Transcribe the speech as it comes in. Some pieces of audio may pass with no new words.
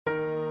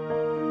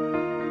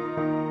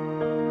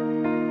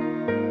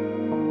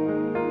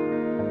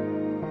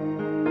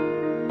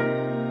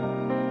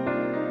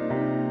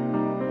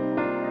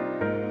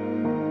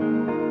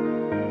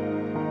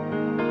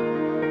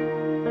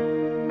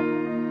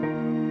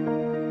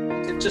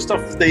just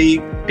off the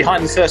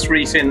behind the first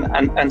reef in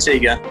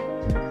Antigua.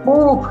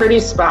 Oh, pretty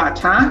spot,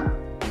 huh?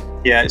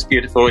 Yeah, it's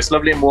beautiful. It's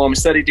lovely and warm.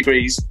 It's 30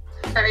 degrees.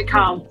 Very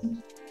calm.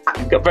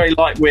 We've got very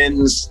light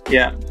winds.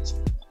 Yeah,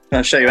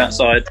 I'll show you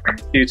outside.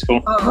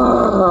 Beautiful.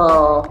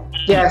 Oh,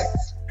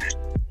 yes.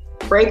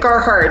 Break our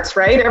hearts,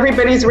 right?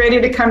 Everybody's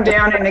ready to come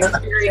down and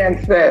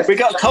experience this. We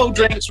got cold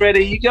drinks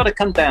ready. You got to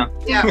come down.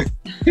 Yeah.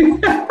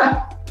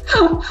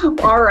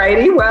 All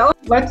righty. Well,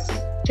 let's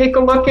take a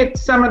look at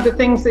some of the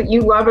things that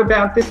you love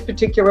about this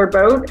particular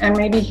boat and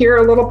maybe hear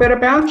a little bit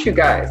about you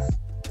guys.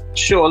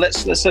 Sure.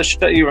 Let's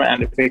show you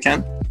around if we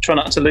can. Try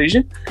not to lose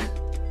you.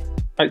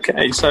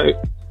 Okay. So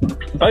the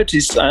boat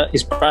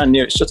is brand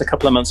new. It's just a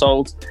couple of months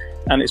old,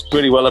 and it's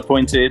really well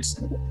appointed.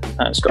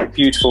 It's got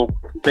beautiful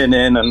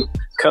linen and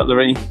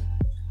cutlery.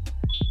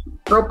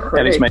 Oh, pretty.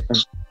 Ellie's made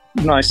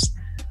a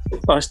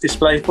nice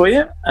display for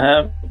you.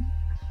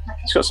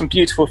 It's got some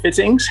beautiful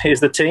fittings. Here's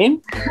the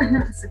team.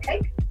 That's a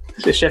cake.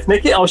 This Chef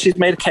Niki. Oh, she's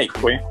made a cake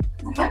for you.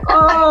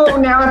 Oh,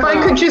 now if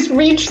I could just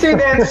reach through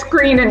that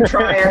screen and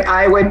try it,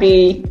 I would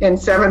be in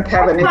seventh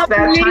heaven. It's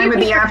that time of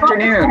the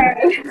afternoon.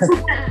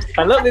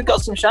 And look, we've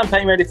got some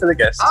champagne ready for the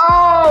guests.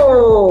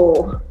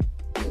 Oh.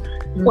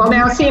 Well,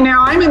 now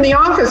I'm in the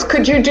office.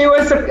 Could you do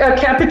us a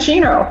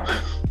cappuccino?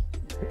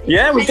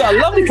 Yeah, we've got a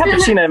lovely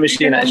cappuccino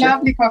machine actually.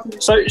 Lovely coffee.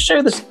 So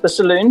show the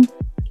saloon.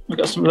 We've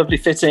got some lovely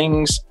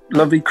fittings,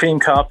 lovely cream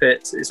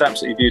carpet. It's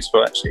absolutely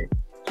beautiful actually.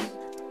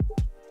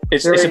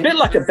 It's a bit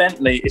like a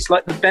Bentley. It's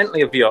like the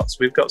Bentley of yachts.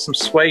 We've got some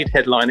suede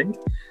headlining.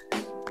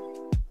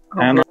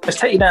 And let's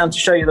take you down to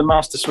show you the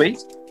master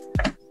suite.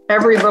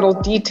 Every little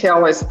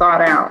detail is thought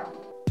out.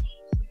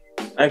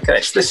 Okay,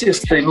 so this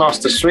is the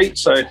master suite.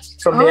 So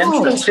from the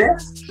entrance here,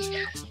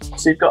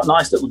 so you've got a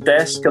nice little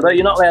desk. Although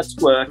you're not allowed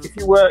to work. If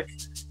you work,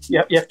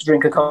 you have to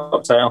drink a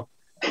cocktail.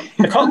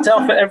 A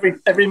cocktail for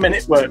every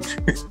minute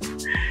worked.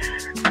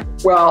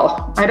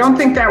 Well, I don't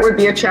think that would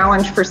be a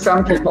challenge for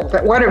some people.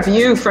 But what a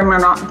view from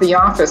the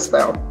office,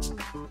 though.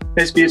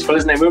 It's beautiful,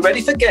 isn't it? We're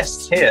ready for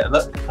guests here.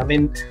 Look, I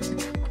mean,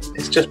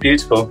 it's just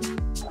beautiful.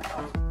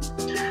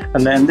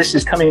 And then this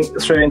is coming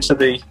through into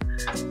the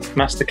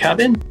master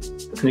cabin.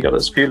 And you've got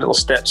those few little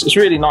steps. It's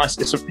really nice.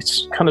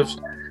 It's kind of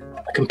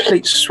a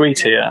complete suite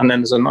here. And then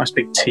there's a nice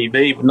big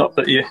TV. But not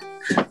that you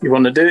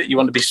want to do it. You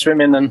want to be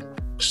swimming and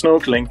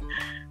snorkeling.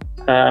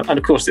 And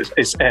of course,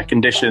 it's air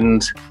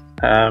conditioned.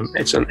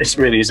 It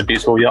really is a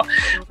beautiful yacht.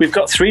 We've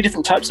got 3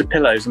 different types of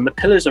pillows, and the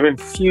pillows are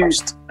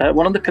infused.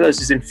 One of the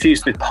pillows is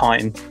infused with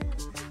pine,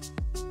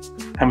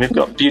 and we've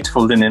got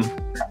beautiful linen.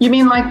 You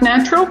mean like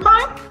natural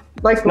pine?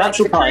 Like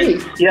natural pine?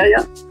 Tree?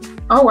 Yeah.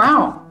 Oh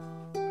wow,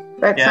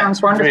 that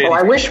sounds wonderful. Really.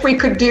 I wish we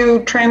could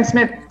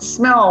transmit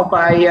smell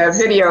by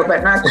video,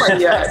 but not quite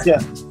yet. Yeah.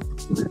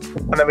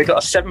 And then we've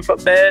got a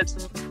 7-foot bed.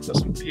 Got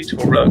some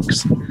beautiful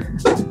rugs.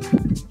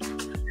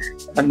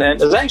 And then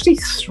there's actually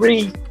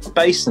 3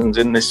 basins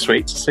in this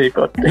suite. So you've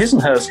got his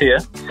and hers here.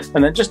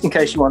 And then just in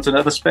case you want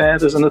another spare,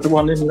 there's another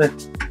one in the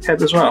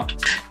head as well.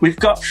 We've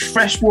got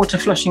freshwater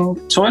flushing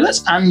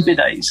toilets and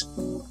bidets.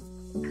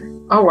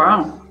 Oh,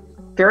 wow.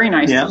 Very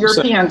nice. Yeah,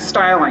 European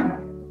styling.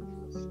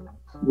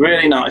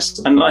 Really nice.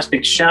 And nice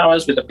big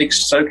showers with a big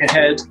soaker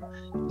head.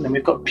 And then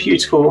we've got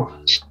beautiful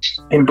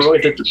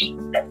embroidered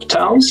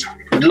towels.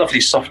 Lovely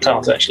soft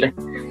towels, actually.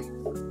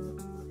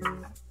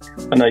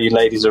 I know you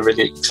ladies are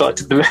really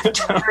excited about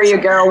it. There you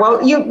go. Well,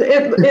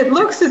 it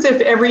looks as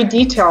if every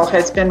detail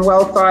has been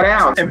well thought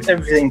out.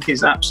 Everything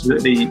is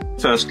absolutely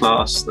first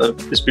class.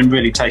 It's been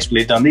really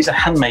tastefully done. These are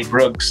handmade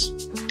rugs.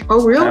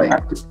 Oh, really?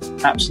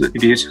 Absolutely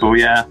beautiful,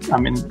 yeah. I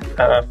mean,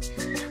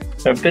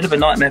 they're a bit of a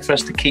nightmare for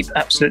us to keep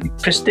absolutely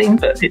pristine,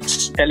 but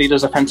Ellie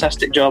does a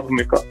fantastic job, and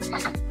we've got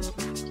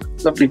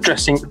lovely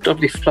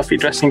fluffy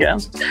dressing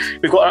gowns.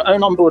 We've got our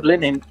own onboard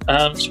linen,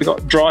 so we've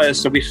got dryers,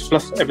 so we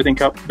fluff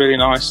everything up really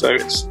nice. So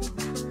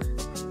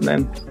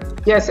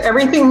yes,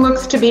 everything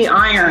looks to be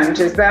ironed.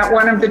 Is that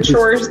one of the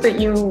chores that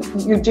you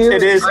do?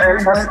 It is.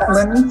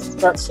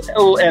 That's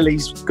all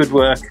Ellie's good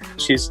work.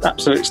 She's an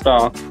absolute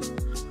star.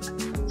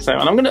 So,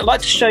 and I'm going to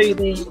like to show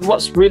you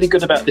what's really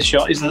good about this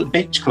yacht is the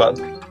beach club.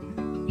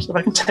 So if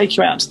I can take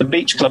you out to the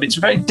beach club, it's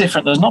very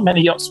different. There's not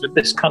many yachts with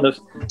this kind of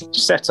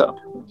setup.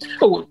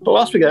 Oh, but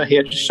whilst we go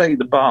here, just show you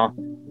the bar.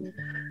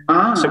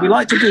 So we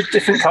like to do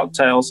different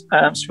cocktails.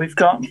 So we've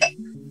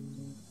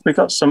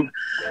got some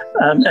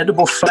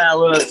edible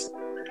flowers,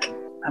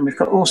 and we've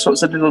got all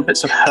sorts of little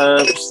bits of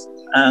herbs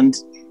and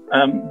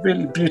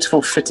really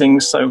beautiful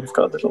fittings. So we've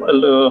got a little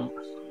allure.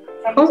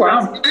 Oh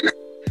wow!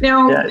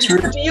 Now,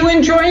 do you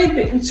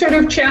enjoy sort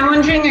of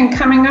challenging and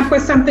coming up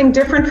with something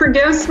different for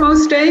guests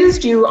most days?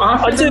 Do you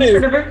offer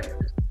them sort of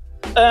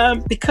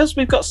a... Because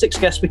we've got 6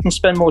 guests, we can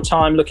spend more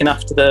time looking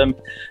after them,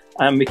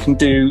 and we can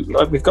do.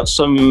 We've got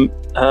some.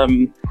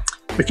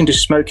 We can do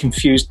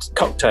smoke-infused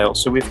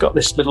cocktails. So we've got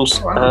this little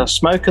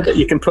smoker that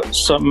you can put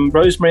some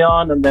rosemary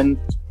on, and then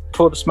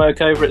pour the smoke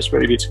over it. It's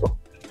really beautiful.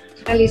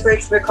 Ellie's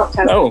ready for the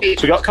cocktails. Oh, so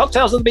we've got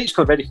cocktails at the beach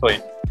club ready for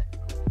you.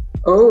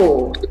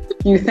 Oh,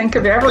 you think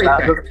of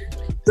everything.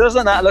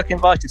 Doesn't that look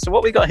inviting? So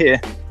what we got here?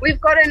 We've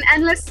got an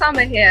endless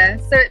summer here.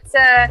 So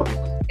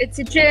It's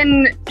a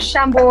gin,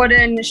 Chambord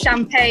and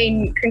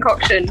champagne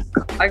concoction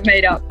I've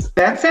made up.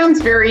 That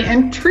sounds very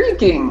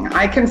intriguing.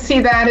 I can see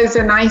that as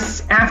a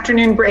nice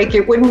afternoon break.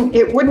 It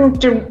wouldn't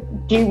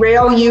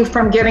derail you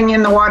from getting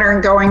in the water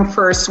and going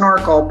for a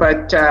snorkel,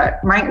 but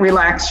might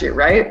relax you,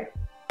 right?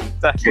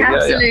 Exactly.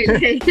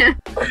 Absolutely. Yeah.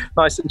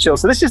 Nice and chill.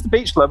 So this is the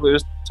beach club we were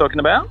talking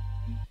about.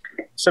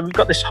 So we've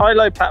got this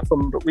high-low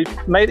platform, but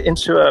we've made it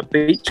into a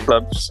beach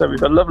club. So we've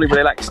got a lovely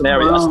relaxing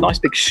area. There's a nice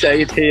big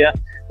shade here.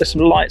 There's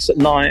some lights at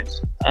night.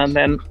 And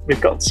then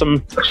we've got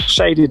some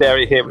shaded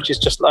area here, which is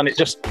just, and it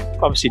just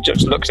obviously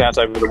just looks out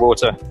over the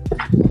water.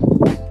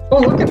 Oh,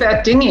 look at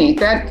that dinghy.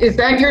 Is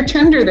that your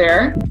tender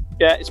there?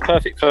 Yeah, it's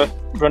perfect for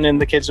running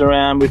the kids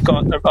around. We've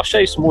got, I'll show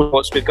you some water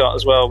sports we've got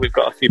as well. We've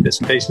got a few bits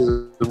and pieces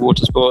of the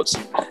water sports.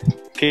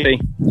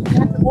 Kitty. We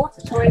have the water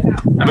toys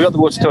out. And we've got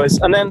the water toys.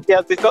 And then,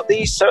 yeah, we've got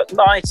these. So at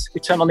night,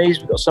 we turn on these.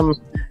 We've got some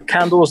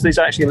candles. These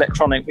are actually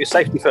electronic. We're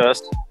safety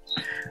first.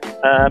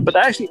 But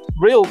they're actually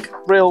real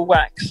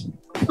wax.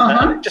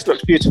 It just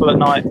looks beautiful at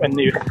night when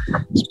you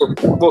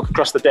walk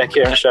across the deck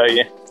here and show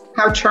you.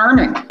 How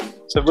charming.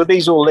 So with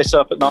these all lit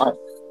up at night,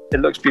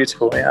 it looks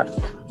beautiful, yeah.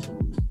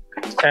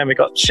 And we've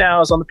got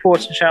showers on the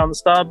port and shower on the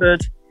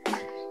starboard.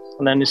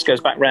 And then this goes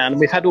back round. And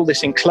we've had all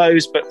this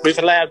enclosed, but we've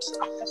allowed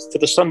for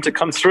the sun to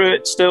come through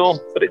it still,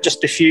 but it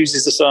just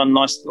diffuses the sun.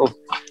 Nice little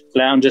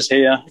lounges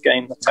here.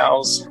 Again, the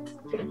towels.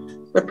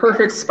 The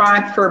perfect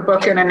spot for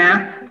booking a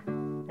nap.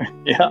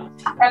 Yeah.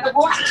 And the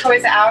water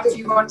toys are out if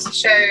you want to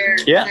show.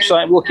 Yeah, so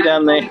I walk you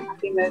down there.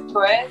 The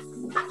toys.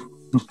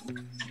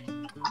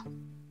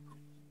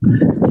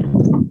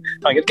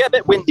 I'm going to get a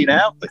bit windy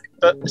now, but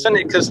it's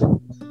only because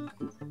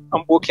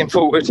I'm walking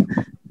forward. So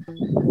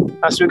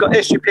we've got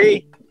SUP.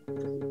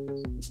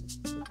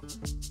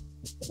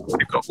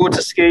 We've got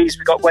water skis,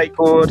 we've got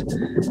wakeboard,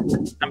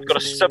 and we've got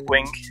a sub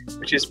wing,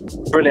 which is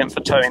brilliant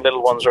for towing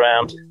little ones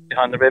around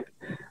behind the rib.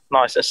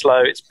 Nice and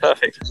slow, it's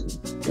perfect.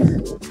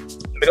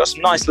 We've got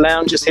some nice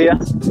lounges here.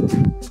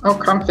 Oh,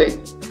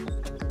 comfy.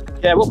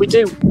 Yeah, what we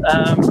do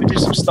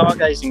some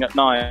stargazing at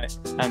night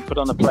and put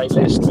on a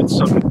playlist with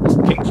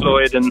some Pink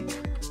Floyd and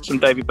some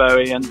David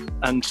Bowie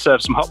and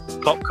serve some hot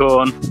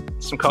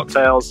popcorn, some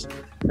cocktails,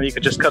 and you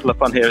could just cuddle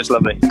up on here. It's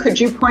lovely. Could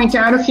you point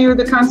out a few of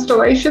the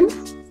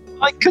constellations?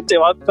 I could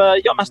do. I've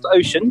Yachtmaster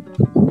Ocean,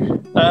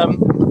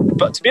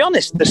 but to be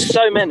honest, there's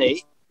so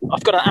many.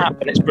 I've got an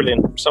app and it's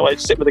brilliant. So I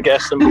sit with a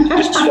guest and we can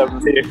just show them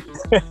to you.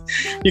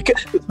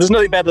 There's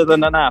nothing better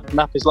than an app. An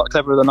app is a lot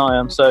cleverer than I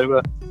am.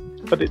 So,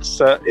 but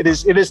it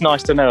is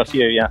nice to know a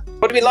few. Yeah.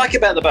 What do we like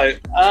about the boat?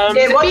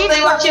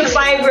 What's your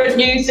favourite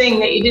new thing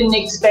that you didn't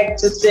expect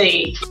to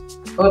see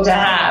or to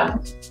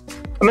have?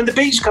 I mean, the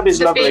beach club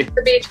is lovely.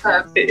 The beach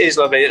club. It is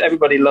lovely.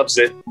 Everybody loves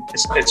it.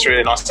 It's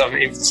really nice to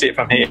even see it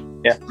from here.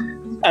 Yeah.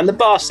 And the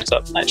bar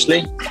setup,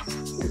 actually.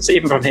 So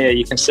even from here,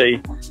 you can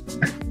see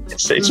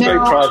it's very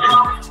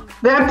private.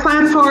 That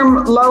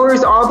platform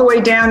lowers all the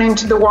way down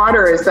into the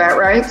water, is that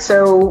right?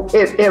 So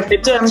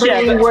if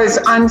somebody was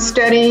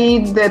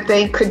unsteady, that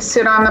they could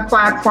sit on the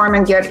platform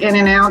and get in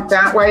and out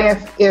that way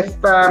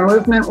if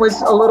movement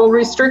was a little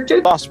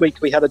restricted? Last week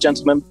we had a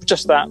gentleman,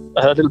 just a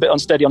little bit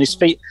unsteady on his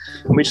feet,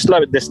 and we just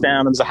lowered this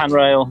down, and there's a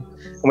handrail,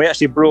 and we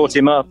actually brought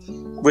him up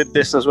with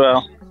this as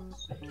well.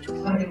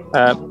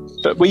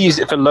 But we use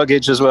it for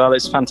luggage as well.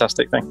 It's a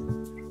fantastic thing.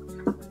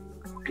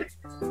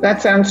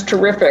 That sounds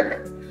terrific.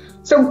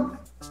 So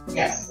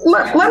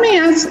let me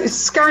ask,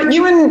 Scott,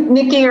 you and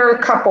Niki are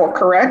a couple,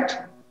 correct?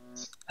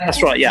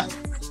 That's right, yeah.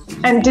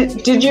 And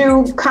did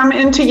you come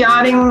into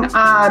yachting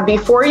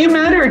before you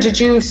met, or did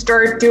you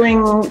start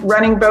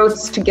running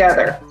boats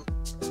together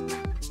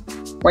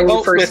when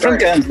you first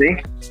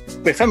started?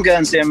 We're from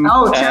Guernsey.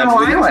 Channel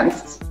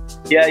Islands.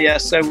 Yeah.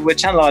 So we're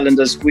Channel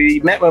Islanders.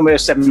 We met when we were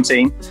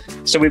 17.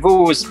 So we've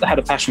always had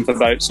a passion for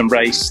boats and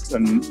raced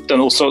and done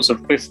all sorts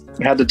of. We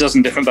had a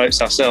dozen different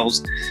boats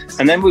ourselves,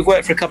 and then we've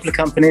worked for a couple of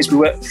companies. We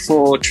worked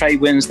for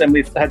Tradewinds. Then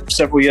we've had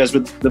several years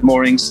with the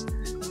moorings,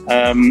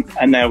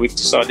 and now we've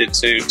decided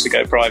to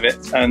go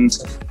private. And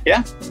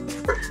yeah,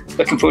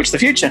 looking forward to the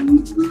future.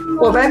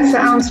 Well, that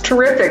sounds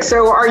terrific.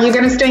 So, are you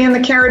going to stay in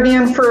the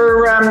Caribbean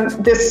for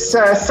this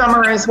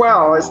summer as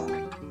well?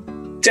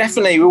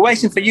 Definitely. We're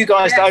waiting for you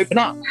guys to open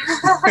up.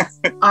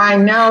 I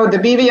know. The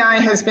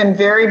BVI has been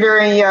very,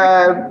 very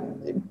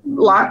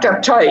locked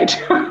up tight.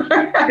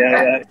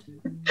 Yeah.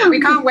 We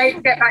can't wait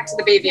to get back to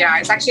the BVI.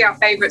 It's actually our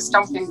favourite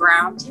stomping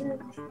ground.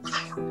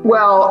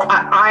 Well,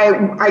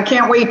 I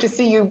can't wait to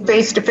see you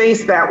face to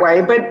face that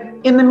way. But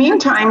in the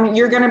meantime,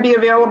 you're going to be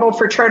available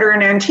for charter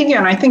in Antigua,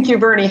 and I think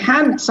you've already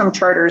had some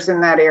charters in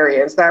that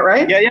area. Is that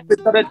right? Yeah.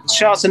 We've got a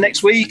charter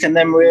next week, and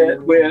then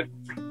we're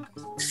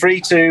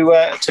free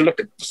to look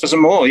for some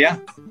more. Yeah,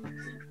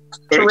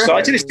 we're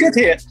excited. It's good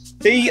here.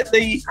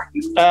 The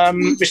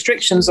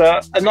restrictions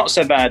are not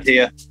so bad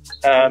here.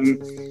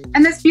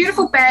 And there's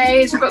beautiful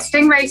bays. We've got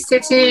Stingray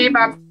City,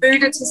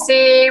 Barbuda to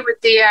see with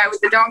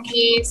the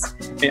donkeys.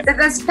 Yeah.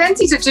 There's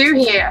plenty to do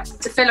here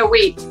to fill a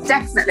week,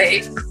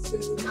 definitely.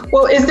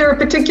 Well, is there a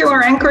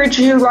particular anchorage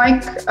you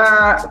like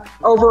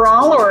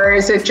overall, or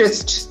is it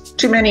just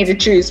too many to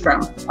choose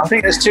from? I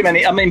think there's too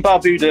many. I mean,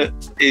 Barbuda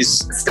is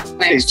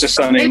just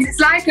stunning. It's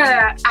like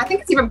I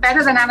think it's even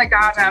better than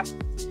Antigua.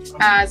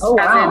 Yeah,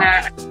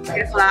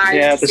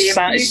 the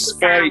sand is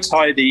very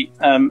tidy,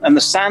 and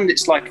the sand,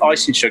 it's like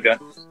icing sugar.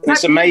 And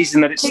it's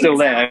amazing that it's still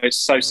there. It's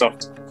so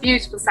soft.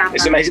 Beautiful sand.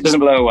 It's amazing. It doesn't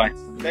blow away.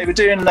 They were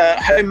doing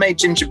homemade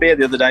ginger beer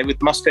the other day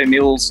with Moscow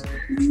mules.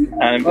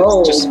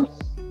 It's just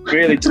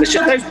really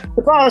delicious.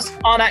 The bars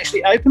aren't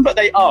actually open, but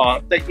they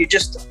are. That you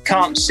just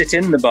can't sit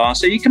in the bar,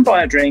 so you can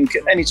buy a drink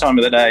at any time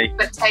of the day.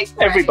 But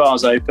every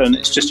bar's open.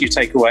 It's just you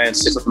take away and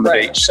sit on the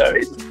beach. So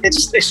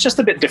it's just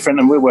a bit different,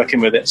 and we're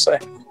working with it. So.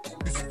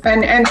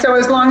 And so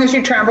as long as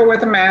you travel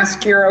with a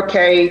mask, you're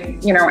okay,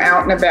 you know,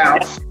 out and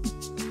about.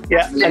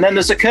 Yeah, and then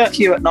there's a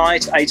curfew at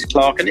night, 8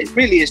 o'clock, and it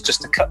really is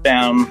just to cut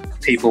down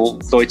people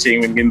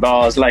loitering in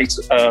bars late,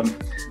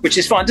 which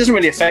is fine. It doesn't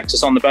really affect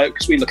us on the boat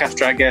because we look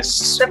after our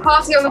guests. The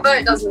party on the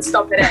boat doesn't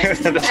stop it.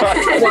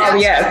 Well,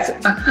 yes,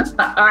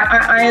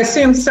 I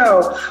assume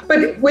so.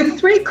 But with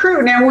 3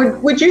 crew, now,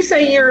 would you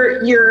say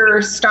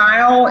your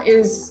style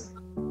is,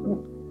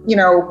 you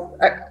know,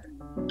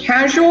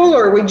 casual,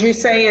 or would you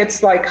say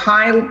it's like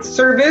high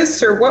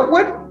service, or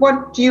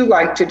what do you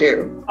like to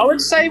do? I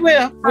would say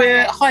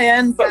we're high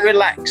end but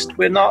relaxed.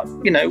 We're not,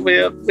 you know,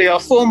 we are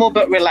formal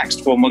but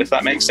relaxed formal, if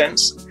that makes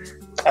sense.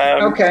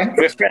 Okay.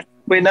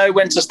 We know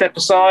when to step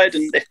aside,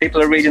 and if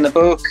people are reading a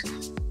book,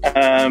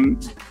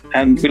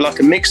 and we like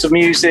a mix of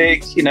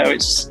music. You know,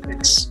 it's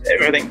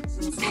everything.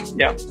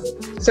 Yeah.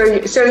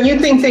 So you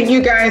think that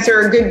you guys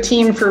are a good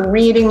team for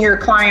reading your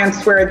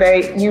clients,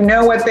 where you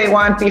know what they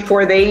want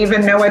before they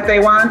even know what they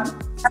want?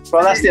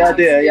 Well, that's the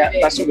idea. Yeah,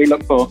 that's what we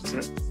look for.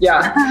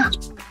 Yeah.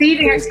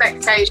 Feeding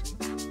expectations.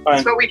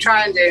 That's what we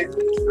try and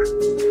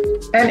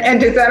do. And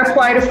does that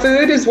apply to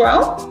food as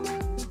well?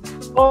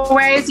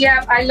 Always,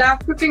 yeah. I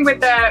love cooking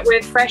with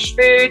fresh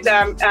food,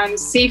 and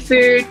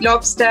seafood,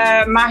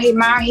 lobster,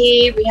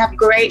 mahi. We have a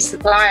great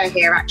supplier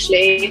here,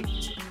 actually.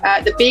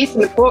 The beef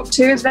and the pork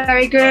too is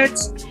very good.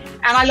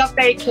 And I love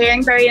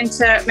baking, very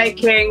into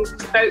making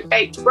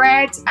boat-baked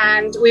bread.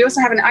 And we also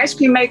have an ice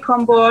cream maker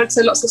on board,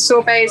 so lots of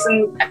sorbets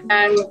and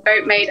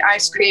boat-made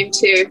ice cream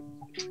too.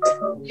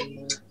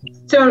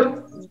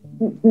 So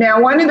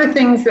now one of the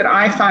things that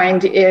I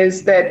find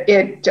is that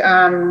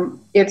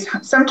it's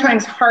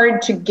sometimes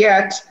hard to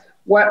get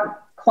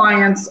what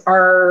clients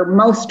are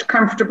most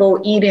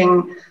comfortable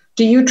eating.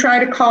 Do you try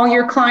to call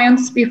your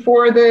clients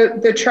before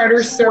the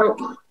charter so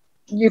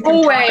you can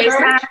always talk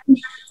about it?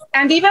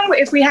 And even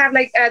if we have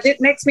like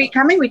next week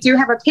coming, we do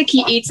have a picky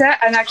eater,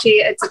 and actually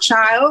it's a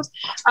child.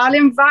 I'll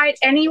invite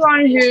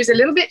anyone who's a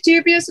little bit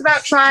dubious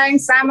about trying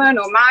salmon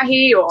or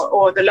mahi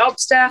or the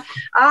lobster.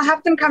 I'll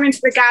have them come into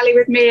the galley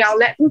with me. I'll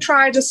let them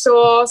try the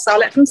sauce. I'll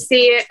let them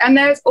see it. And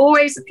there's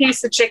always a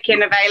piece of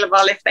chicken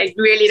available if they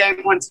really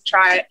don't want to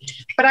try it.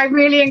 But I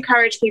really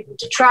encourage people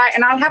to try.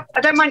 And I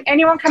don't mind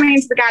anyone coming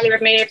into the galley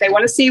with me if they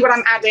want to see what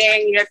I'm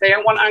adding. You know, if they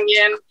don't want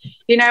onion,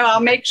 you know,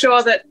 I'll make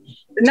sure that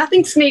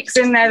nothing sneaks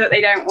in there that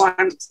they don't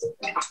want.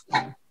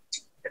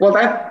 Well,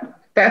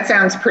 that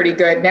sounds pretty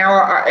good.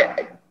 Now,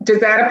 does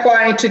that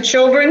apply to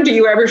children? Do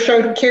you ever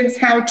show kids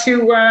how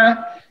to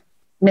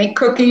make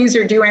cookies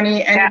or do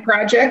any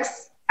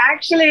projects?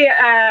 Actually,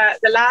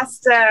 the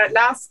last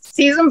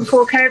season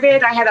before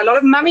COVID, I had a lot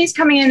of mummies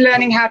coming in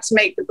learning how to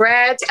make the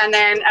bread, and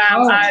then I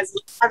was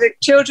having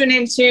children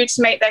in too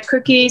to make their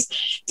cookies,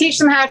 teach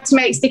them how to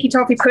make sticky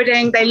toffee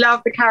pudding. They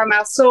love the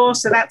caramel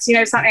sauce, so that's, you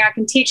know, something I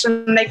can teach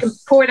them. They can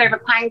pour it over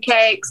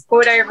pancakes,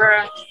 pour it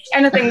over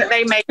anything that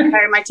they make at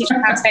home. I teach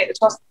them how to make the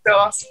toffee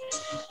sauce.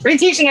 I've been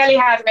teaching Ellie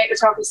how to make the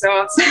toffee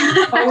sauce.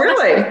 Oh,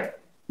 really?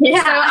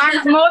 Yeah, so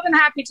I'm more than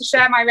happy to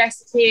share my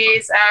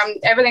recipes.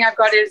 Everything I've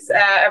got is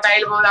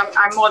available.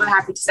 I'm more than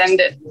happy to send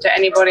it to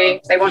anybody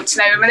if they want to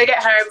know. When they get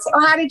home, say,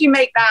 oh, how did you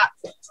make that?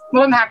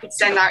 More than happy to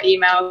send out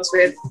emails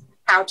with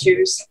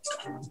how-tos.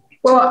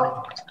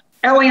 Well,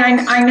 Ellie,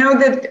 I know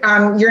that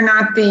you're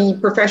not the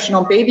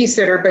professional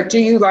babysitter, but do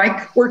you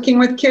like working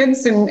with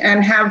kids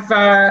and have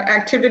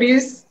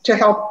activities to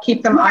help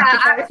keep them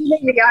occupied?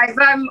 Absolutely. I've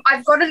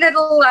got a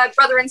little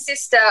brother and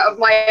sister of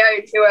my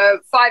own who are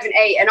 5 and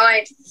 8, and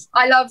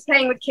I love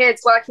playing with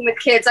kids, working with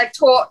kids. I've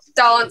taught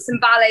dance and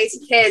ballet to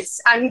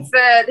kids, and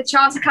for the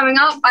charter coming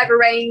up, I've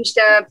arranged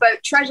a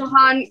boat treasure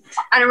hunt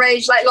and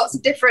arranged like lots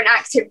of different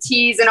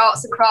activities and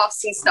arts and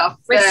crafts and stuff.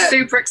 We're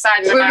super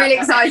excited. We're really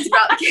excited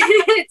about the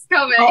kids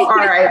coming. Oh, all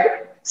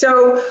right.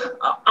 So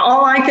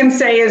all I can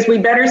say is we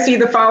better see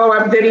the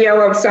follow-up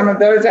video of some of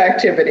those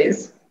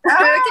activities.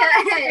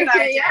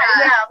 Okay, yeah,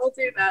 we'll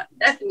do that.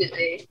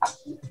 Definitely.